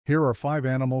Here are 5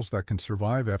 animals that can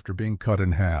survive after being cut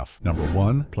in half. Number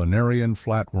 1, Plenarian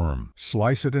flatworm.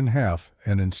 Slice it in half,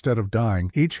 and instead of dying,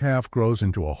 each half grows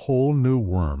into a whole new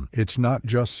worm. It's not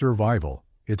just survival,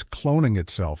 it's cloning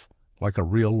itself, like a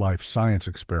real-life science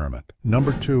experiment.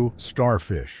 Number 2,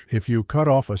 starfish. If you cut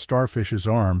off a starfish's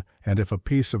arm, and if a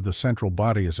piece of the central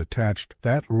body is attached,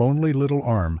 that lonely little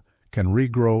arm can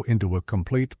regrow into a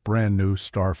complete brand new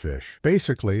starfish.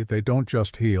 Basically, they don't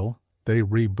just heal, they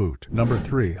reboot. Number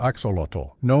 3,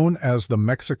 axolotl. Known as the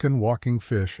Mexican walking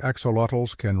fish,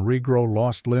 axolotls can regrow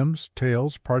lost limbs,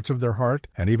 tails, parts of their heart,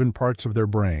 and even parts of their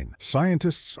brain.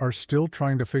 Scientists are still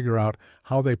trying to figure out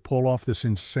how they pull off this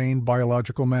insane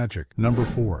biological magic. Number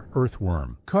 4,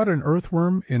 earthworm. Cut an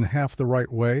earthworm in half the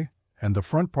right way, and the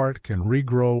front part can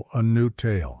regrow a new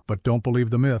tail. But don't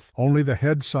believe the myth. Only the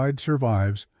head side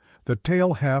survives. The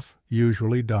tail half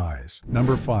usually dies.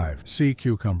 Number 5, sea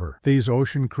cucumber. These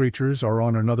ocean creatures are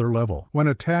on another level. When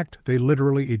attacked, they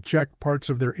literally eject parts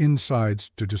of their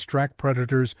insides to distract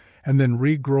predators and then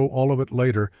regrow all of it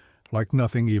later like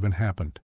nothing even happened.